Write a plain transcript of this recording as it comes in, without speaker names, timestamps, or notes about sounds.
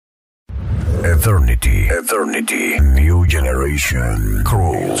Eternity, new generation,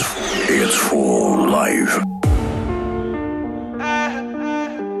 crew, it's full life.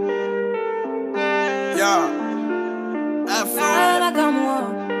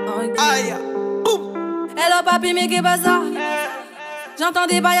 Hello papi, mais qu'est-ce que ça? J'entends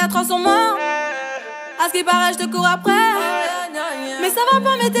des bails à 300 morts. À ce qui paraît, je te cours après. Mais ça va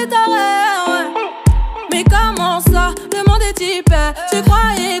pas, mais t'es taré. Mais comment ça? Le monde est hyper. Tu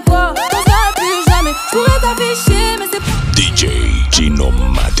croyais quoi? On sera plus jamais. Je pourrais t'afficher, mais c'est pas DJ Gino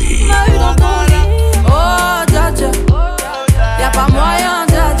Mati. m'a eu dans ton lit. Oh, dja dja. Y'a pas moyen,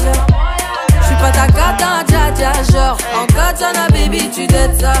 dja dja. J'suis pas ta cata, dja dja. Genre, en katana, baby, tu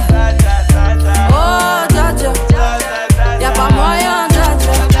dettes ça. Oh, dja dja. Y'a pas moyen, dja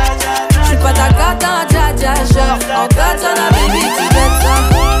dja. J'suis pas ta cata, dja dja. Genre, en katana, baby, tu dettes ça.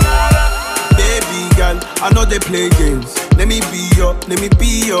 Baby girl, I know they play games. Let me be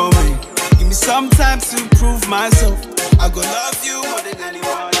your man. Give me some time to prove myself. I go love you more than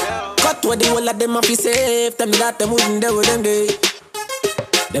anyone else. Cut what the whole of them off is safe. Tell me that them wouldn't do with them day.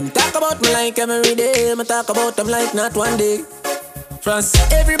 Them talk about me like every day. Me talk about them like not one day. France,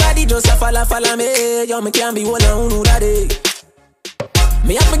 everybody just a follow me. Yo, me can't be one on who that day.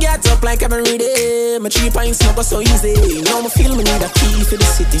 Me have to get up like every day. My 3 pints not go so easy. Now me feel me need a key for the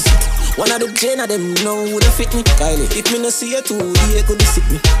city. One of the gen of them know who they fit me. Kylie, if me no see you too, they could sick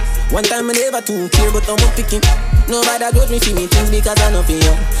me. One time I never too care, but I'm picking. Nobody judge me for me things because I know for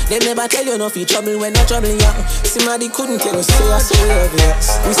you. They never tell you no for trouble when I trouble you. Somebody couldn't tell us say I swear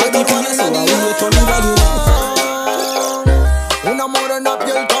yes. We say DPS and we hate on the value. We no more than up,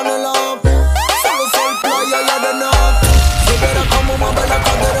 girl, turn along. Full player, you don't know. You better come home, but I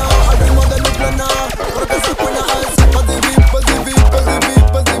can't get out. I bring more than the plan now. Porque se pone a hacer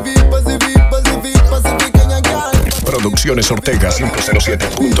Producciones Ortega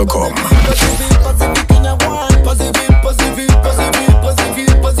 507.com.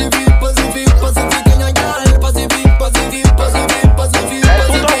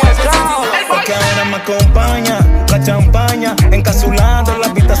 Porque ahora me acompaña la champaña, encapsulando la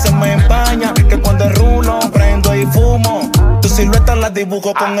vista se me empaña. Que cuando rulo, prendo y fumo. Tu silueta la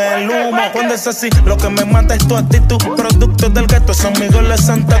dibujo con el humo. Cuando es así, lo que me mata es tu actitud. Producto del gueto, son amigos de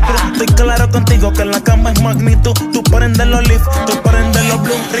Santa Cruz. Estoy claro contigo que en la cama es magnitud. Tú prendes los leaf, tú prendes los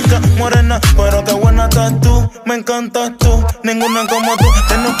blue. Rica, morena, pero qué buena estás tú. Me encantas tú, ninguna como tú.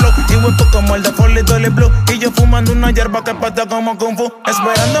 Tengo un flow y hueco como el de Folly Dolly Blue. Y yo fumando una hierba que patea como Kung Fu.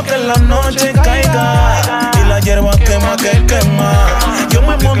 Esperando que la noche caiga y la hierba quema que quema. Yo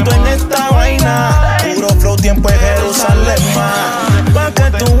me monto en esta vaina. Puro flow, tiempo en Jerusalén. Pa'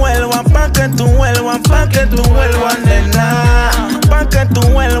 que tú vuelvas, pa' que tú vuelvas, pa' que tú vuelvas, nena. Pa' que tú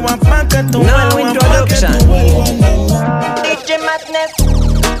vuelvas, pa' que tú vuelvas, pa' que tú vuelvas, nena. DJ Madness.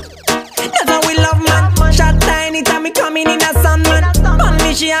 That's how we love, man. Shot tiny time me coming in a sun, man. Bun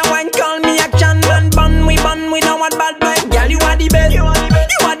me, she a wine, call me action, man. Bun, we don't want bad boy. Girl, you are the best. You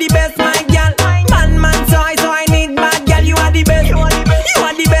are the best, my girl. Man, so I need bad girl. You are the best. You are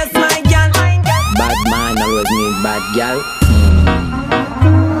the best, my girl. Bad man always need bad girl.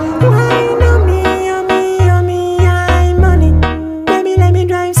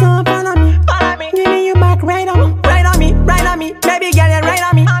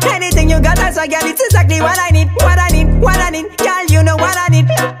 So girl, it's exactly what I need, what I need, what I need. Girl, you know what I need.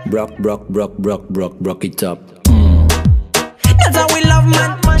 Brock it up. That's how we love,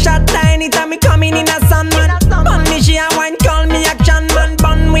 man. Shot tiny time me coming in a sun, man. Bun me, she a wine, call me action, man.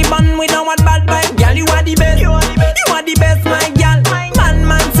 Bun, we don't want bad boy. Girl, you are the best. You are the best, my girl.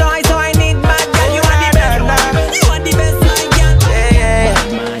 Man, so I need bad girl. You are the best. You are the best, my girl. Yeah.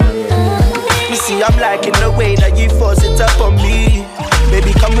 You see, I'm liking the way that you force it up on me.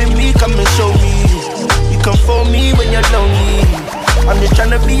 Baby, come with me, come and show me. You come for me when you're lonely. I'm just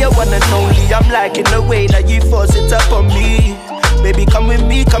tryna be your one and only. I'm liking the way that you force it up on me. Baby, come with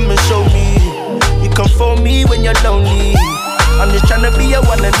me, come and show me. You come for me when you're lonely. I'm just tryna be your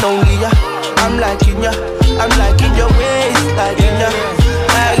one and only. I'm liking ya, I'm liking your ways, liking ya,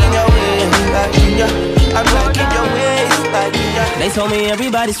 liking your ways, liking ya. I'm liking your ways, liking ya. They told me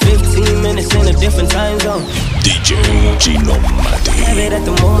everybody's 15 minutes in a different time zone. DJ Gino Mati. Have it at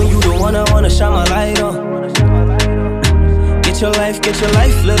the moment, you the one I wanna shine my light on. Get your life,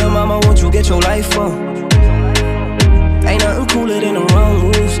 little mama, won't you get your life on? Ain't nothing cooler than the wrong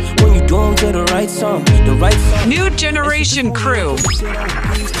moves when you do them to the right song, the right song. New generation crew.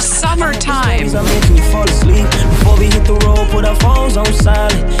 Summertime. I'm making you fall asleep. Before we hit the road, put our phones on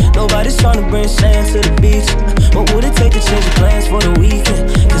silent. Nobody's trying to bring sand to the beach. What would it take to change your plans for the weekend?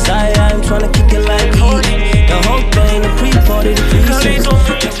 Cause I'm trying to kick it like heat. The whole thing, the pre-party, the pre-season.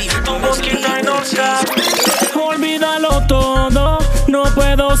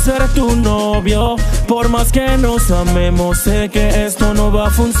 ser tu novio. Por más que nos amemos, sé que esto no va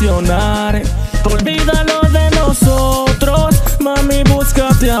a funcionar. Olvídalo de nosotros, mami,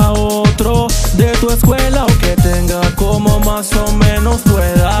 búscate a otro de tu escuela o que tenga como más o menos tu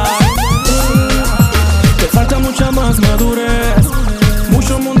edad. Te falta mucha más madurez,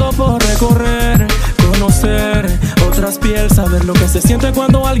 mucho mundo por recorrer, conocer otras pieles, saber lo que se siente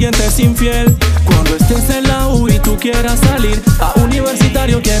cuando alguien te es infiel. Cuando estés en la U y tú quieras salir a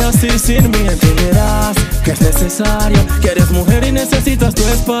universitario, quieras ir sin mí, entenderás que es necesario, que eres mujer y necesitas tu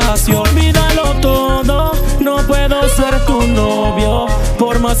espacio. Olvídalo todo, no puedo ser tu novio.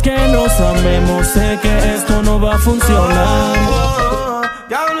 Por más que nos amemos, sé que esto no va a funcionar.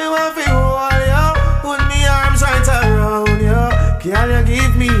 Girl, you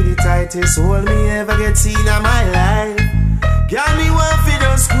give me the tightest hold me ever get seen in my life. Girl, me want fi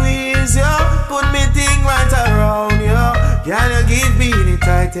just squeeze you, put me thing right around you. Girl, you give me the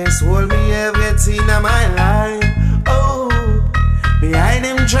tightest hold me ever get seen in my life. Oh, behind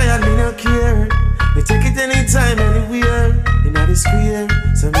them try and me no care. Me take it anytime, anywhere. In the square,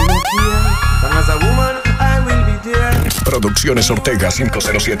 so me no care. But as a woman, I will be there. Producciones Ortega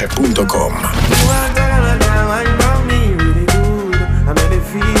 507.com.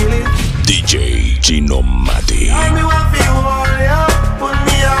 DJ 𝙃𝕀ℕ𝕂. Me want feel all ya, put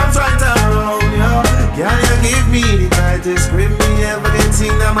me arms right around ya. Girl, you give me the tightest grip me ever get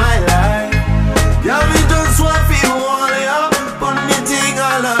seen in my life. Girl, me just want feel all ya, put me thing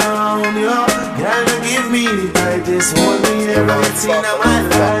all around ya. Girl, you give me the tightest hold me ever get seen in my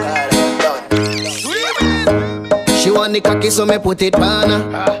life. She want the cocky, so me put it on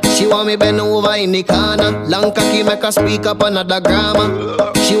her. She want me bend over in the corner. Long cocky make her speak up another grammar.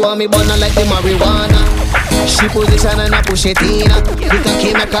 She want me burn like the marijuana. She position and I push it in. The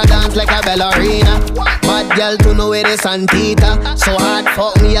cocky make her dance like a ballerina. Bad girl to know where the Santita. So hard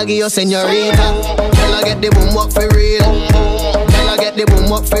fuck me, I give you señorita. Girl, I get the boom up for real. Girl, I get the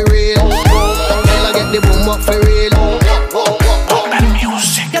boom up for real. Girl, I get the boom up for real.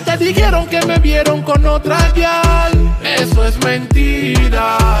 Ya te dijeron que me vieron con otra gal. Eso es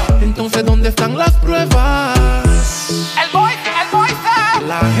mentira. Entonces, ¿dónde están las pruebas? El boy.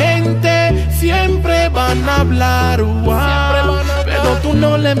 La gente siempre van a hablar, pero tú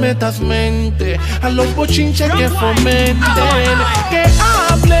no le metas mente a los bochinches que fomenten. Que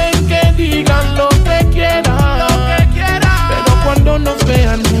hablen, que digan lo que quieran, pero cuando nos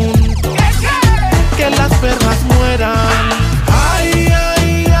vean juntos, que las perras mueran. Ay,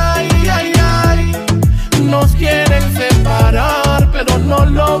 nos quieren separar, pero no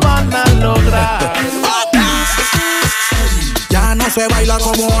lo van a lograr. Ya no se baila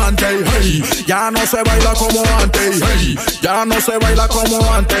como antes, hey. Ya no se baila como antes, hey. Ya no se baila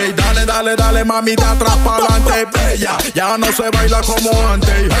como antes. Dale, dale, dale, mami, de atrás para adelante, bella. Ya no se baila como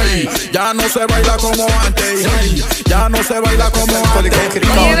antes, hey. Ya no se baila como antes, hey. Ya no se baila como antes.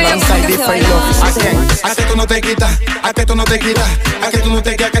 A que tú no te quitas, a que tú no te quitas, a que tú no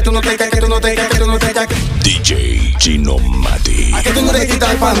te quitas, a que tú no te quitas, a que tú no te quitas, a que tú no te quitas. DJ 𝙃𝕀ℕ𝕂. A que tú no te quitas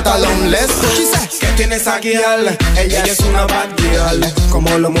el pantalón, let's go. Que tienes a guiar, ella es una bad girl.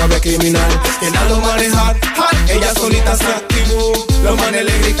 Como lo mueve criminal, que nada lo maneja, ella solita se activó. Los manes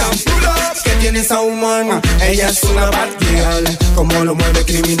le gritan pull up. Que tienes a humana, ella es una bad girl. Como lo mueve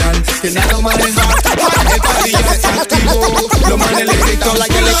criminal, que nada lo maneja, el party ya se activó. Los manes le gritan la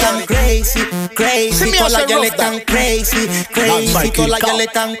que le can crazy, crazy. Toda la que le can crazy, crazy. Toda la que le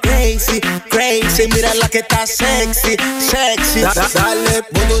can crazy, crazy. Mira la que está sexy, sexy. Dale,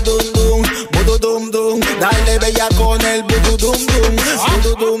 budu dum dum, budu dum dum. Dale bella con el budu dum dum,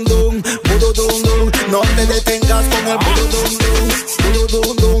 budu dum dum, budu dum dum. No te detengas con el budu dum dum, budu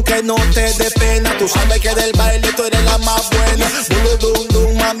dum dum. Que no te dé pena, tú sabes que del baile tú eres la más buena. Budu dum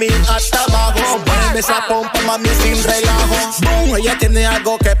dum, mami, hasta abajo. Mueve esa pompa, mami, sin relajo. Boom, ella tiene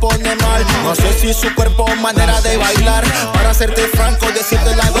algo que pone mal. No sé si su cuerpo o manera de bailar. Para serte franco,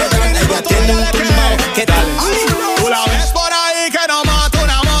 decirte la verdad, ella tiene un tumbao. ¿Qué tal? Tú la ves por ahí que no mata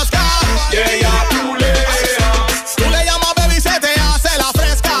una mosca. Y ella culea. Tú le llamas baby y se te hace la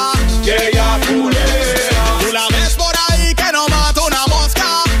fresca. Y ella culea. Tú la ves por ahí que no mata una mosca.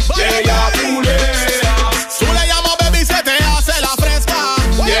 Y ella culea. Tú le llamas baby y se te hace la fresca.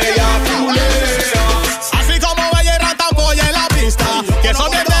 Y ella culea. Así como ella y ratan polla en la pista. Que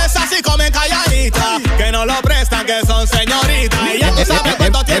son bien de esas y comen calladita. Que no lo prestan, que son señoritas. Y ya tú sabes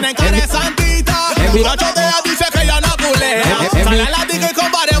cuánto tienen cara de santita. Dura chotea, dice que ella no culea. Sale la diga y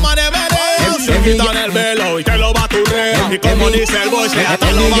con varios manes veleos. Se quitan el velo y te lo baturrea. Y como dice el boy, se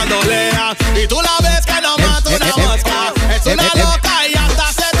te lo bandolea. Y tú la ves que no mata una mosca. Es una loca y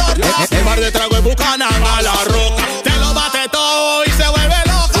hasta se torta. El bar de trago es Bucanán a la roca. Te lo bate todo y se vuelve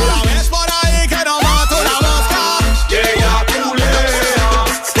loca.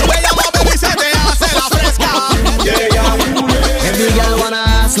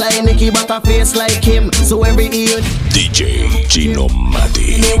 ass like Nicki, but a face like him. So every year DJ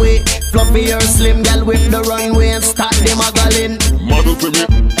𝙃𝕀ℕ𝕂. anyway, fluffy or slim, girl whip the runway and start them a gallin'. Model for me,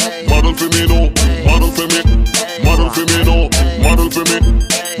 model for me, no. Model for me, model for me, no. Model for me,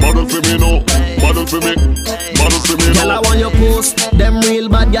 model for me, no. Model for me, model for me, no. Girl, I want your post, them real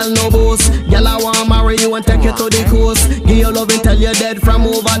bad girl no boast. Girl, I want marry you and take you to the coast. Give you love until you're dead from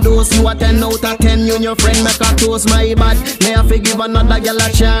overdose. You a 10 out of 10, you and your friend make a toast. My bad, may I forgive another girl a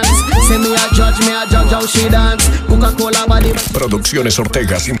chance. Say me a judge how she dance. Coca-Cola body. Producciones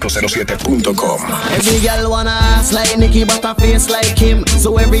Ortega 507.com. Every girl wanna ass like Nicki, but a face like him.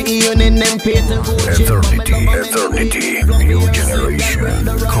 So every evening them pay to go. Eternity, new generation,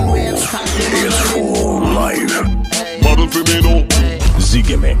 cool, is full life. Model for me, no.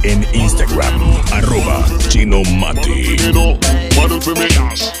 Sígueme en Instagram, @𝙃𝕀ℕ𝕂. Model for me.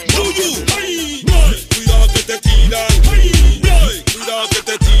 Cuidado que te tiran, cuidado que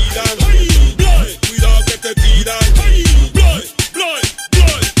te tiran, cuidado que te tiran.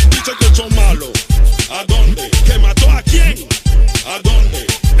 Dice que son malos. ¿A dónde? ¿Que mató a quién? ¿A dónde?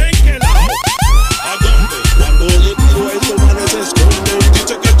 ¿En qué lado? ¿A dónde? Cuando yo tiro esos manes se esconden.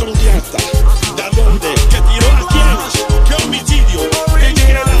 Dice que son fiestas. ¿De dónde? ¿Que tiró a quién? ¿Qué homicidio? ¿En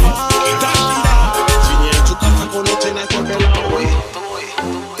qué lado? Está tirado. Si ni en su casa conocen a cualquier lado.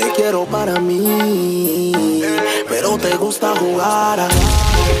 Te quiero para mí, pero te gusta jugar.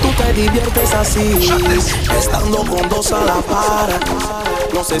 Tú te diviertes así, estando con dos a la par.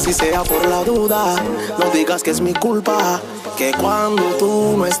 No sé si sea por la duda, no digas que es mi culpa, que cuando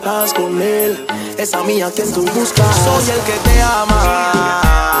tú no estás con él, es a mí a quien tú buscas. Soy el que te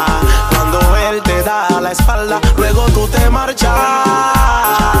ama, cuando él te da la espalda, luego tú te marchas.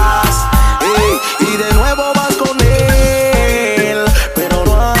 Y de nuevo vas con él, pero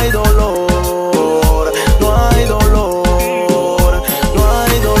no hay dolor, no hay dolor, no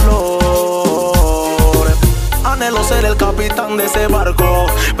hay dolor. Anhelo ser el capitán de ese barco,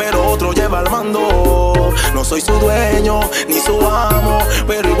 pero otro lleva el mando. No soy su dueño, ni su amo,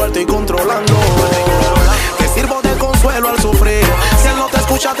 pero igual estoy controlando. Te sirvo de consuelo al sufrir. Si él no te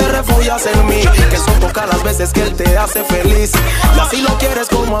escucha, te refugias en mí, que son pocas las veces que él te hace feliz. Y así lo quieres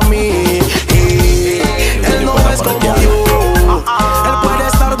como a mí. Y él no es como yo. Él puede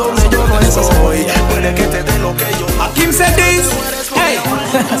estar donde yo no estoy. Puede que te dé lo que yo. Akim said this. Hey.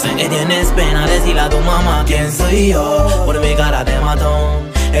 Sé que tienes pena decirle a tu mamá quién soy yo. Por mi cara te mató.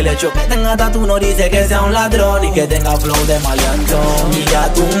 El hecho que tenga tatu no dice que sea un ladrón y que tenga flow de maleantón. Y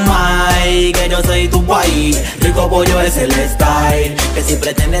ya tu mai, que yo soy tu país. Rico pollo es el style. Que si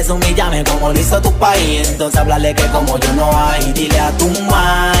pretendes humillarme como lo hizo tu país, entonces háblale que como yo no hay. Dile a tu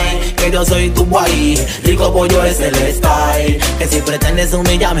mai, que yo soy tu país. Rico pollo es el style. Que si pretendes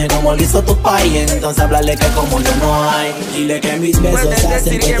humillarme como lo hizo tu país, entonces háblale que como yo no hay. Dile que mis besos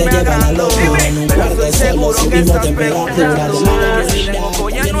hacen que te lleven a locura. En un cuarto solo subimos temperatura.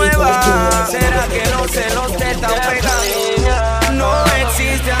 Nueva, ¿será que los celos te están pegando? No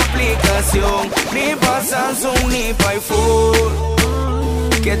existe aplicación, ni pa' Samsung ni pa' iPhone,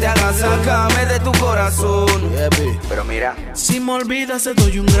 que te haga sacarme de tu corazón. Pero mira, si me olvidas te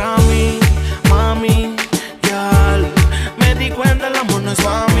doy un Grammy, mami, ya. Me di cuenta el amor no es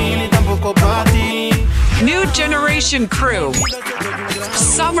pa' mí, ni tampoco pa' ti. New Generation Crew.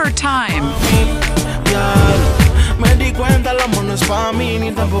 Summertime. Me di cuenta, el amor no es pa' mí,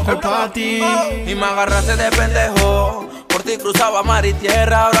 ni tampoco es pa' ti. Y me agarraste de pendejo, por ti cruzaba mar y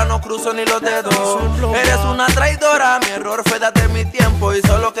tierra, ahora no cruzo ni los dedos. Eres una traidora, mi error fue darte mi tiempo y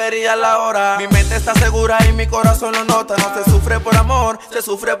solo quería la hora. Mi mente está segura y mi corazón lo nota. No se sufre por amor, se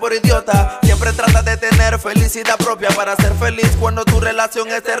sufre por idiota. Siempre trata de tener felicidad propia para ser feliz cuando tu relación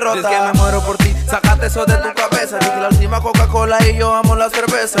esté rota. Es que me muero por ti, sácate eso de tu cabeza. Dije la última Coca-Cola y yo amo la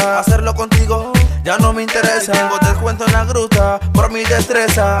cerveza. Hacerlo contigo ya no me interesa. Tengo descuento en la gruta por mi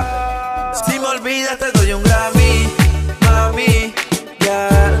destreza. Si me olvidas te doy un Grammy, mami, ya.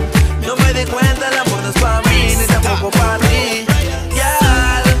 No me di cuenta, el amor no es pa' mí, ni tampoco pa' ti, ya.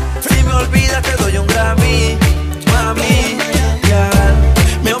 Si me olvidas te doy un Grammy, mami, ya.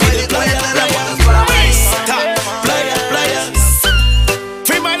 No me di cuenta, el amor no es pa' mí.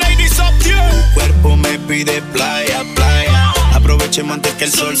 Free my ladies up, yeah. Tu cuerpo me pide playa, playa. Aprovechemos antes que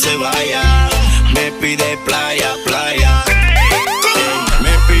el sol se vaya. Me pide playa, playa.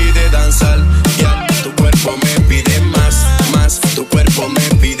 Me pide danzar, yeah. Tu cuerpo me pide más, más. Tu cuerpo me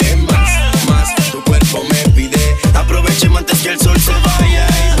pide más, más. Tu cuerpo me pide. Aprovechemos antes que el sol se vaya.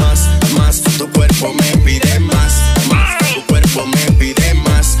 Y más, más. Tu cuerpo me pide más, más. Tu cuerpo me pide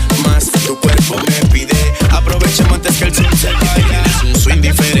más, más. Tu cuerpo me pide. Aprovechemos antes que el sol se vaya. Es un swing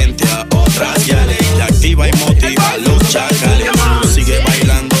diferente a otras, ya. La activa y motiva a los chacales. Sigue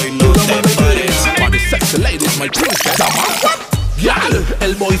bailando.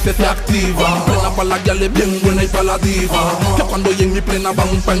 El boy se activa. Plena pa' la guial es bien buena y pa' la diva. Que cuando y en mi plena van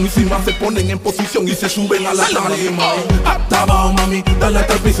pa' encima, se ponen en posición y se suben a la tarima. Hasta abajo, mami, dale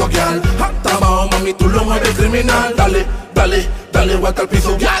hasta el piso, guial. Hasta abajo, mami, tú lo mueves criminal. Dale, dale, dale, hasta el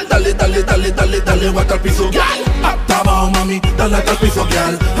piso, guial. Dale, dale, dale, dale, dale, hasta el piso, guial. Hasta abajo, mami, dale hasta el piso,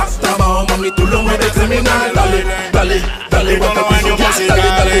 guial. Hasta abajo, mami, tú lo mueves criminal. Dale, dale, dale, hasta el piso, guial. Dale,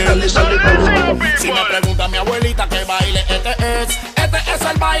 dale, dale, dale. Si me pregunta mi abuelita qué baile este es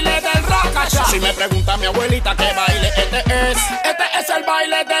el baile del rakasha. Si me pregunta mi abuelita qué baile este es el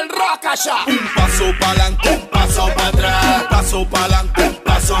baile del rakasha. Un paso pa'lante, un paso para atrás, paso pa'lante, un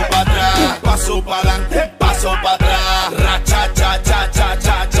paso para atrás, paso pa'lante, un paso para atrás, ra cha cha cha cha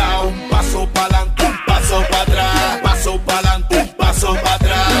cha cha. Un paso pa'lante, un paso para atrás, paso pa'lante, un paso para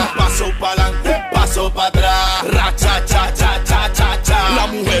atrás, paso pa'lante, un paso para atrás, ra cha cha cha cha cha cha.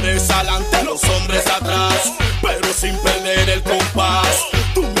 Las mujeres adelante, los hombres atrás, pero sin perder el compás.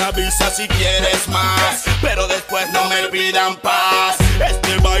 Tú me avisas si quieres más, pero después no me pidan paz.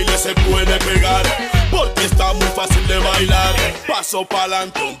 Este baile se puede pegar, porque está muy fácil de bailar. Paso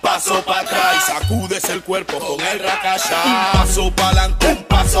pa'lante, un paso para atrás, y sacudes el cuerpo con el rakasha. Un paso pa'lante, un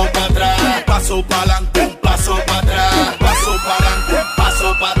paso para atrás, paso pa'lante, un paso para atrás, paso pa'lante, un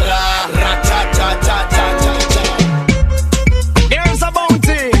paso para atrás, ra cha cha cha cha cha cha. Here's a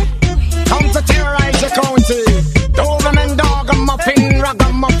bounty, come to terrorize your county. Doberman dog, a muffin,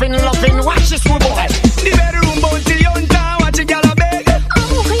 ragamuffin, loving. Watch this boy. The bedroom bounty hunter, watch a gyal a beg.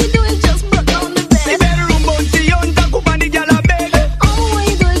 Oh, what you doing? Just broke down the bed. The bedroom bounty hunter, cook on the gyal a beg. Oh, what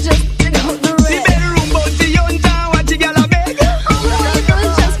you doing? Just dig out the red. The bedroom bounty hunter, watch a gyal a beg. Oh, what you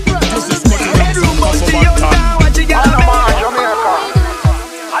doing? Just broke down the bed. The bedroom bounty hunter, watch a gyal a beg.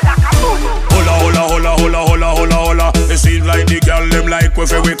 Hola, hola, hola, hola, hola, hola, hola. It seems like the girl them like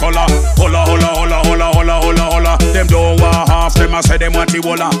with every color. Hola, hola, hola, hola, hola, hola, hola. Them don't want half, them a say them want the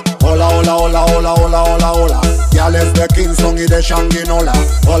hola. Hola, hola, hola, hola, hola, hola, hola. Yales de Kingston y de Shanginola.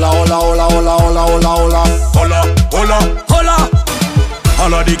 Hola, hola, hola, hola, hola, hola, hola. Hola, hola, hola.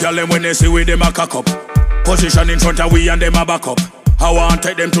 Holla the girl them when they see we them a cock up. Position in front of we and them a back up. I want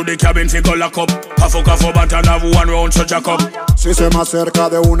take them to the cabin to go lock up. Cafo bat and have one round so jack up. Si se me acerca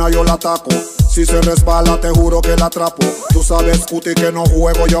de una yo la ataco. Si se resbala te juro que la atrapo. Tú sabes cuti que no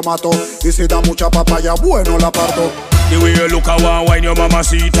juego yo mato. Y si da mucha papaya bueno la parto. The way you look at one wine your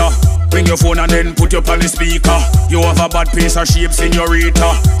mamacita. Bring your phone and then put your on the speaker. You have a bad piece of shape,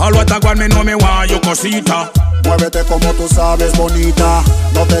 señorita. All what I want me know me want you cosita. Muévete como tú sabes, bonita.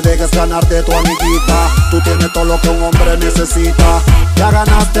 No te dejes ganar de tu amiguita. Tú tienes todo lo que un hombre necesita. Ya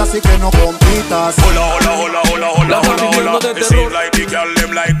ganaste así que no compitas. Hola, hola, hola, hola, hola, hola, hola. It seems like the girl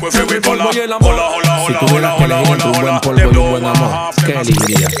them like with every color. Hola, hola, hola, hola, hola, hola, hola. Them don't want half, them a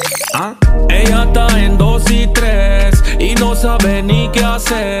say. ¿Ah? Ella está en 2 y 3 y no sabe ni qué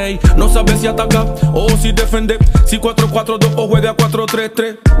hacer. No sabe si atacar o si defender. Si 4-4-2 o juega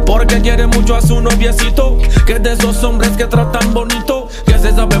 4-3-3. Porque quiere mucho a su noviecito, que es de esos hombres que tratan bonito, que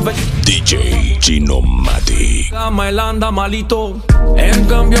se sabe DJ Chino Mati. Cama él anda malito. En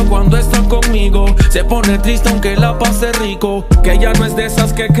cambio cuando está conmigo se pone triste aunque la pase rico. Que ella no es de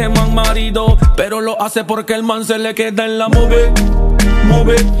esas que queman marido, pero lo hace porque el man se le queda en la move.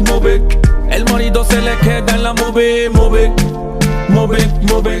 Move, move. El marido se le queda en la move, move. Move,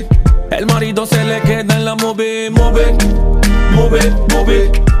 move. El marido se le queda en la move, move. Move,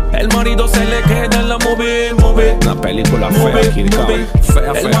 move. El marido se le queda en la move, move. Una película fea, aquí, cabrón.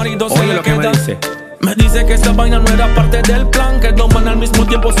 Fea, fea. El marido se Oye le lo que queda. me dice. Me dice que esta vaina no era parte del plan, que dos man al mismo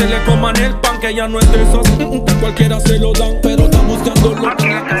tiempo se le coman el pan, que ya no es de esos, que cualquiera se lo dan, pero estamos buscándolo.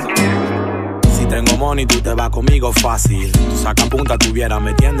 Si tengo money tú te vas conmigo fácil. Tú saca punta tuviera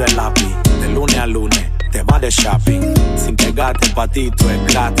metiendo el lápiz. De lunes a lunes te vas de shopping. Sin que gastes pa' ti tú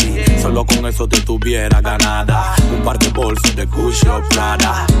es gratis. Solo con eso te tuviera ganada. Un par de bolsos de Gucci o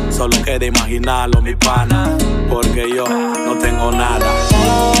Prada. Solo queda imaginarlo mi pana, porque yo no tengo nada.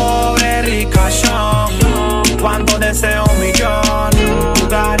 Pobre ricachón, cuando deseo 1 millón,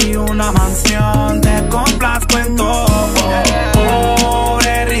 lugar y una mansión, te complazco en todo.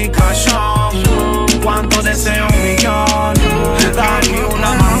 Pobre ricachón, cuando deseo 1 millón, lugar y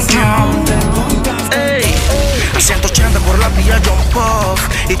una mansión, te complazco. Ey, a 180 por la vía John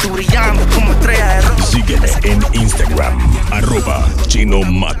Puff, y tú brillando como estrella de rock. Sígueme en Instagram,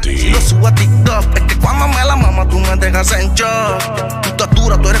 @ChinoMati. Si lo subo a TikTok, es que cuando me la mama tú me dejas en shock. Tu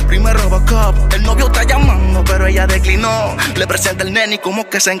estatura, tú eres primer Robocop. El novio está llamando, pero ella declinó. Le presenta el nene y como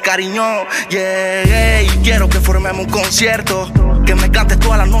que se encariñó. Yeah, quiero que formemos un concierto, que me cantes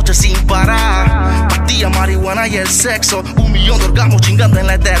toda la noche sin parar. Pastilla, marihuana y el sexo, 1 millón de orgasmos chingando en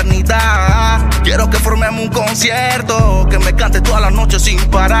la eternidad. Quiero que formemos un concierto, que me cante toda la noche sin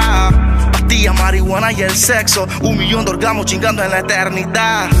parar. Pastillas, marihuana y el sexo, 1 millón de orgasmos chingando en la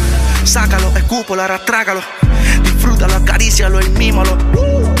eternidad. Sácalo, escúpalo, arrastrágalo. Disfrútalo, acarícialo y mímalo.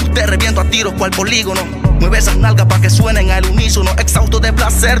 Te reviento a tiros cual polígono. Mueve esas nalgas pa' que suenen al unísono. Exhausto de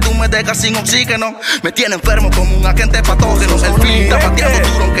placer, tú me dejas sin oxígeno. Me tiene enfermo como un agente patógeno. El feeling está pateando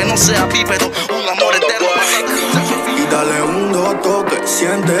duro aunque no sea bípedo. Un amor entero. Y dale un dos toque,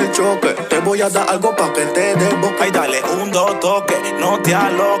 siente el choque. Te voy a dar algo pa' que te dé boca. Ay, dale un dos toque, no te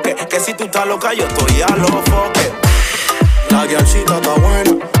aloques. Que si tú estás loca, yo estoy a los foques. La guialcita está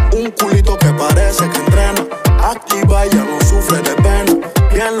buena, un culito que parece que entrena. Activa, ella no sufre de pena.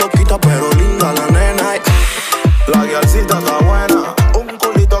 Bien loquita pero linda la nena. La guialcita está buena, un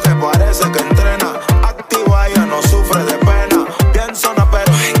culito que parece que entrena. Activa, ella no sufre de pena. Bien zona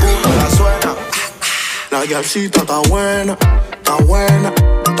pero ninguno la suena. La guialcita está buena, está buena,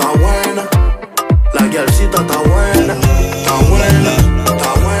 está buena. La guialcita está buena, está buena,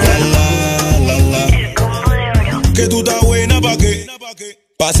 está buena. Que tú estás buena pa' qué.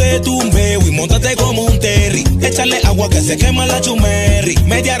 Pase tu un bebo y montate como un terry. Échale agua que se quema la chumerri.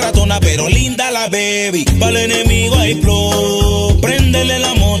 Media ratona pero linda la baby. Para el enemigo hay flow. Préndele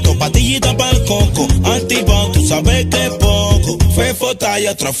la moto, patillita pa'l coco. Antipao, tú sabes que es poco. Fefo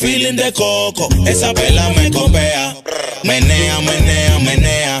talla, otro feeling de coco. Esa pela me copea. Menea, menea,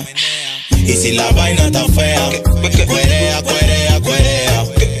 menea. Y si la vaina está fea, cuerea, cuerea, cuerea.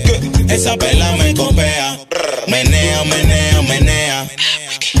 Esa pela me copea. Menea, menea, menea.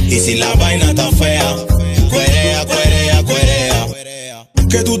 Y si la vaina está fea, cuerea, cuerea, cuerea.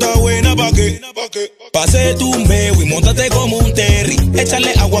 Que tú estás buena pa' qué. Pase tu un bebo y montate como un terry.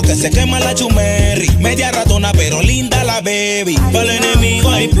 Échale agua que se quema la chumerri. Media ratona pero linda la baby. Para el enemigo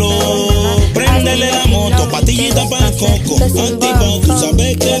hay flow. Préndele la moto, patillita para el coco. Antipao, tú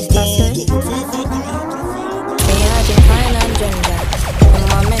sabes que es poco.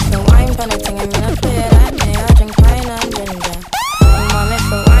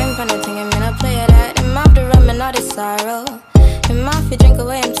 Sorrow, and my feet drink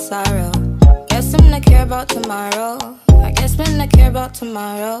away my sorrow. Guess I'm not care about tomorrow. I guess I'm not care about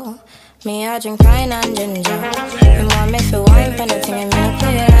tomorrow. Me, I drink pine and ginger. And mom, if you wine for nothing, I'm gonna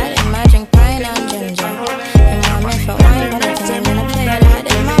play that. And I drink pine and ginger. And mom, if you wine for nothing, I'm gonna play that.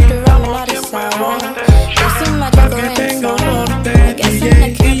 And after rum, a lot of sorrow. Guess I'm not drink away my sorrow. I guess I'm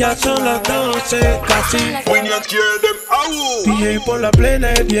not care Ya son las 12 casi. DJ por la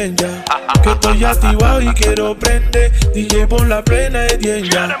plena es bien ya. Que estoy activado y quiero prender. DJ por la plena es bien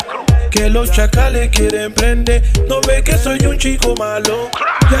ya. Que los chacales quieren prender. No ve que soy un chico malo.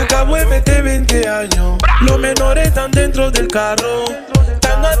 Ya acabo de meter 20 años. Los menores están dentro del carro.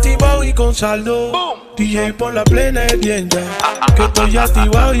 Están activados y con saldo. DJ por la plena es bien ya. Que estoy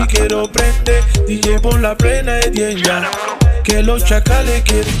activado y quiero prender. DJ por la plena es bien ya. Que los chacales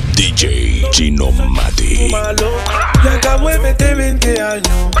quieren. DJ 𝔻𝙔𝙪𝙗𝙪. Ya acabo de meter 20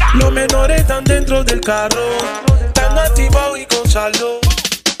 años. Los menores están dentro del carro. Están activados y con saldo.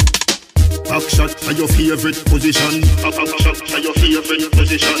 Backshot are your favorite position. Backshot are your favorite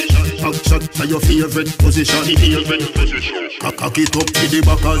position. Backshot are your favorite position. Cock it up to the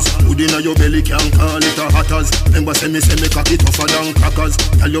backers. Hood inna your belly can't call it a hatters. Remember say me cock it tougher than crackers.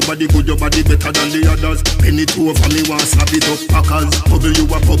 Tell your body good, your body better than the others. Penny two over me want slap it up packers. Bubble you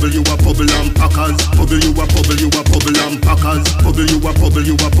a bubble, you a bubble and packers. Bubble you a bubble, you a bubble and packers. Bubble you a bubble,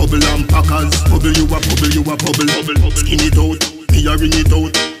 you a bubble and packers. Bubble you a bubble, you a bubble. Skin it out, me a ring it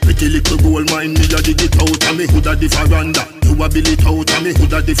out. Pretty little gold mine, me a dig it out. And me hood a the veranda. You a bill it out, and me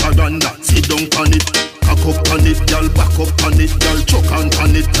hood a the veranda. Sit down on it, cock up on it, girl back up on it, girl choke on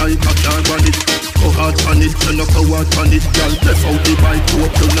it, like a car on it. Go hard on it, you no go hard on it, girl left out the bike,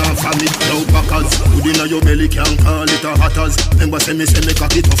 hope you not from it. Now backers, hood inna your belly can't call it a hatters. Remember say me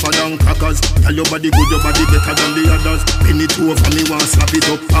cock it tougher than crackers. Tell your body good, your body better than the others. Penny two over me want slap it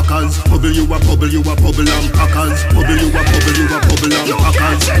up packers. Bubble you a bubble, you a bubble and packers. Bubble you a bubble, you a bubble and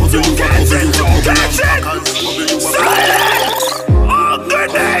packers. Bubble you a bubble, you a bubble and packers. Bubble you a bubble. All the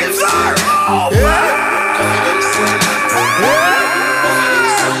days are over.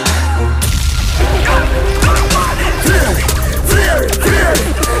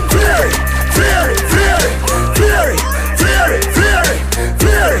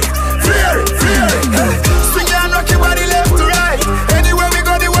 Swing and rock your body left to right. Anywhere we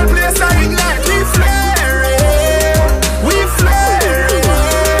go, the whole place I ignite. We flaring, we flaring.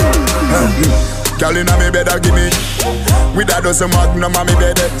 Girl inna me bed, give me. With a dozen magnum on me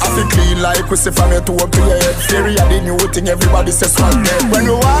bed. I feel clean like we see from your toe up to your head. Theory of the new thing, everybody says swag dead. When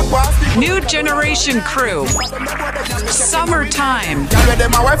we walk past the New Generation Crew. Summertime. girl with them,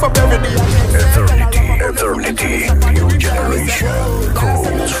 my wife up every day. Eternity, New Generation Cold.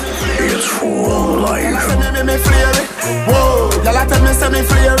 It's for life. Me flare it. Whoa, y'all tell me say me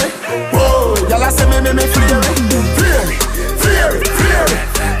flare it. Whoa, y'all say me flare it. Flare it, flare it,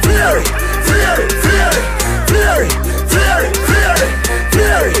 flare it, flare it, flare it, flare it, flare it, flare it,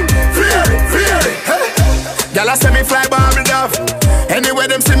 flare it, flare it, flare it, flare it. Y'all say me fly bubble dove. Anywhere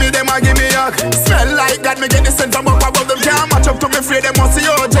them see me, them a give me hug. Smell like God, me get the scent from up above them. Can't match up to me flare, them must see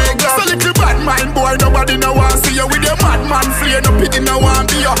OJ Glove. So little bad mind boy, nobody no want see you. With your madman flare, no pity no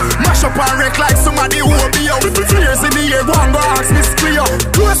want be you. Mash up and wreck like somebody who won't be you. Flares in the air, go and go ask me clear.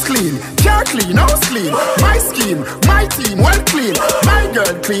 Clothes clean, car clean, house clean. My scheme, my team, well clean. My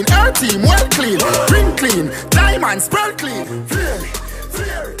girl clean, her team, well clean. Ring clean, diamonds, pearl clean.